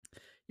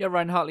Yeah,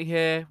 Ryan Hartley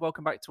here.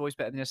 Welcome back to Always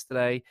Better Than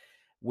Yesterday.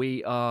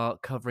 We are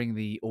covering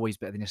the Always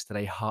Better Than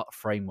Yesterday Heart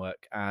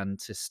Framework. And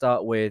to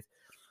start with,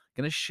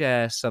 I'm going to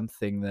share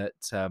something that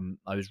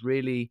I was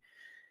really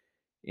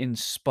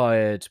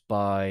inspired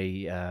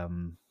by.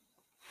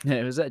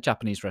 It was at a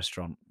Japanese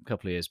restaurant a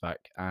couple of years back.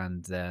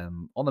 And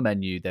on the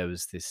menu, there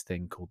was this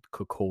thing called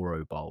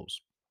Kokoro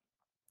Bowls.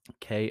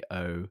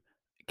 Kokoro.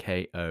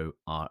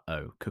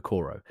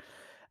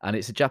 And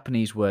it's a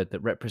Japanese word that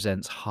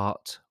represents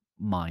heart,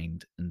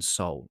 mind, and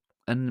soul.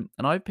 And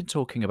I've been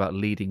talking about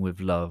leading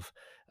with love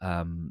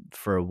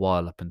for a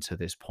while up until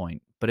this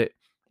point, but it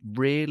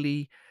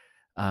really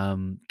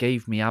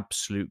gave me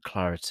absolute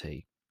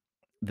clarity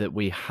that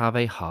we have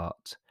a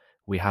heart,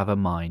 we have a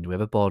mind, we have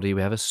a body,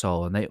 we have a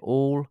soul, and they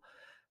all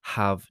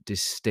have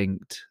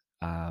distinct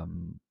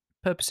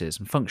purposes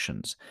and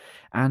functions.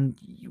 And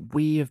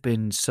we have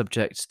been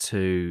subject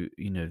to,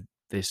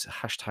 this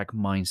hashtag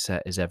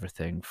mindset is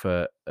everything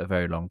for a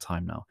very long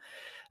time now.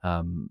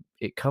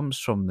 It comes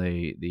from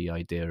the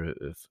idea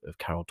of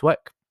Carol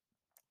Dweck,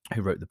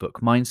 who wrote the book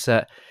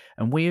Mindset,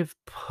 and we have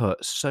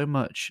put so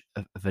much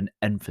of an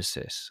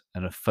emphasis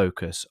and a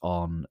focus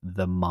on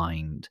the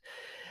mind.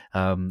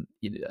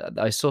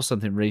 I saw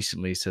something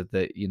recently said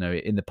that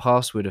in the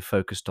past we'd have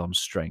focused on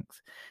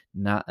strength,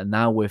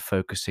 now we're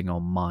focusing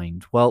on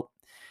mind. Well,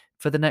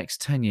 for the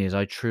next 10 years,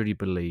 I truly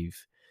believe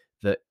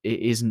that it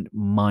isn't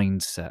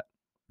mindset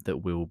that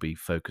we will be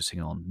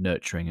focusing on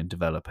nurturing and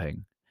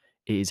developing.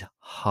 It is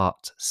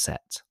heart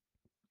set.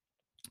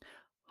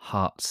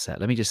 Heart set.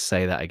 Let me just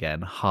say that again.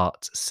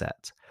 Heart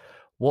set.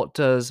 What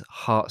does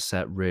heart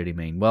set really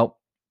mean? Well,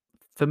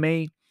 for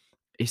me,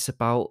 it's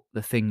about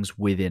the things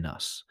within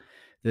us,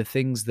 the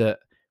things that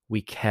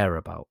we care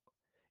about.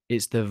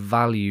 It's the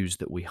values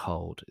that we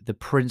hold, the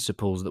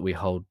principles that we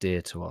hold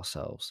dear to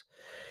ourselves.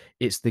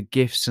 It's the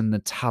gifts and the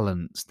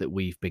talents that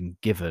we've been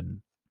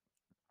given.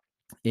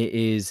 It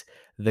is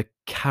the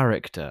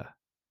character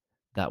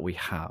that we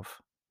have.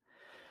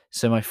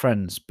 So, my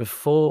friends,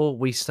 before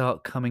we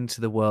start coming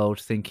to the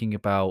world thinking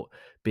about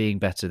being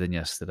better than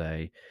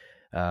yesterday,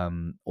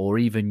 or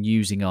even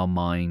using our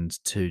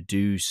mind to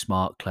do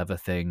smart, clever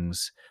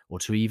things, or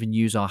to even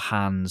use our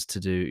hands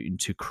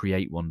to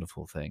create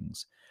wonderful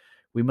things,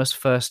 we must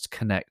first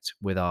connect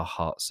with our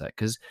heart set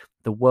because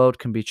the world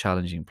can be a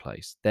challenging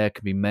place. There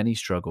can be many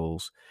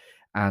struggles,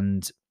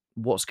 and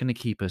what's going to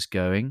keep us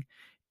going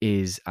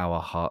is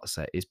our heart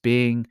set, is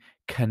being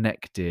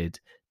connected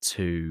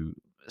to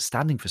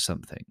standing for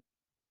something.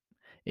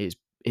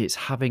 It's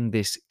having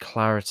this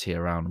clarity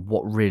around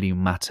what really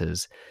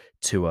matters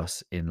to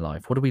us in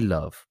life. What do we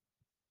love?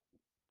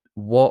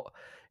 What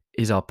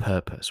is our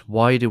purpose?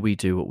 Why do we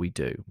do what we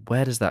do?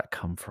 Where does that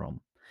come from?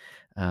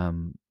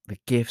 The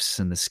gifts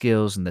and the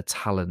skills and the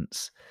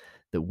talents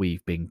that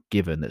we've been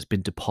given, that's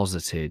been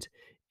deposited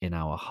in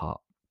our heart.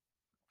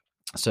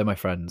 So, my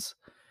friends,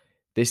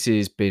 this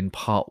has been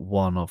part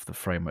one of the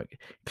framework.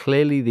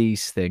 Clearly,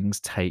 these things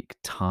take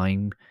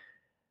time.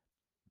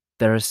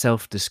 They're a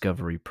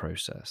self-discovery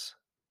process.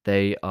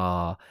 They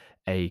are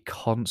a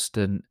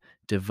constant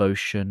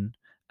devotion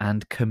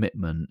and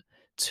commitment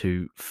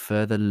to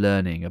further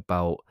learning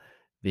about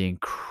the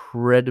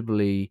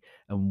incredibly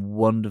and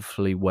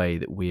wonderfully way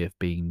that we have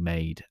been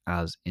made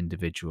as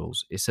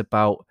individuals. It's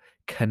about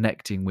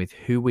connecting with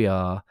who we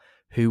are,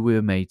 who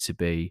we're made to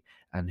be,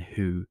 and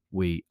who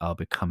we are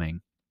becoming.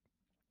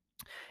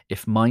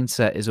 If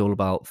mindset is all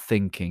about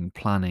thinking,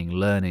 planning,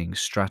 learning,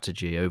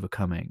 strategy,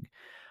 overcoming,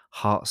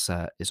 heart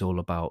set is all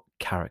about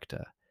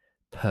character,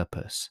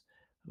 purpose,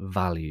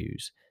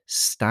 values,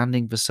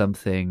 standing for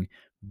something,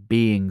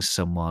 being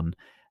someone,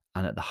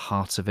 and at the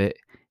heart of it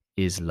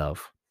is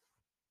love.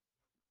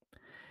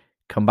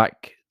 Come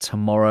back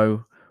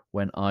tomorrow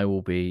when I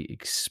will be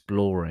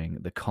exploring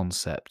the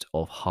concept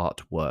of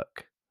heart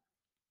work.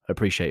 I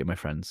appreciate you, my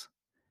friends.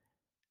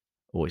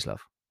 Always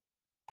love.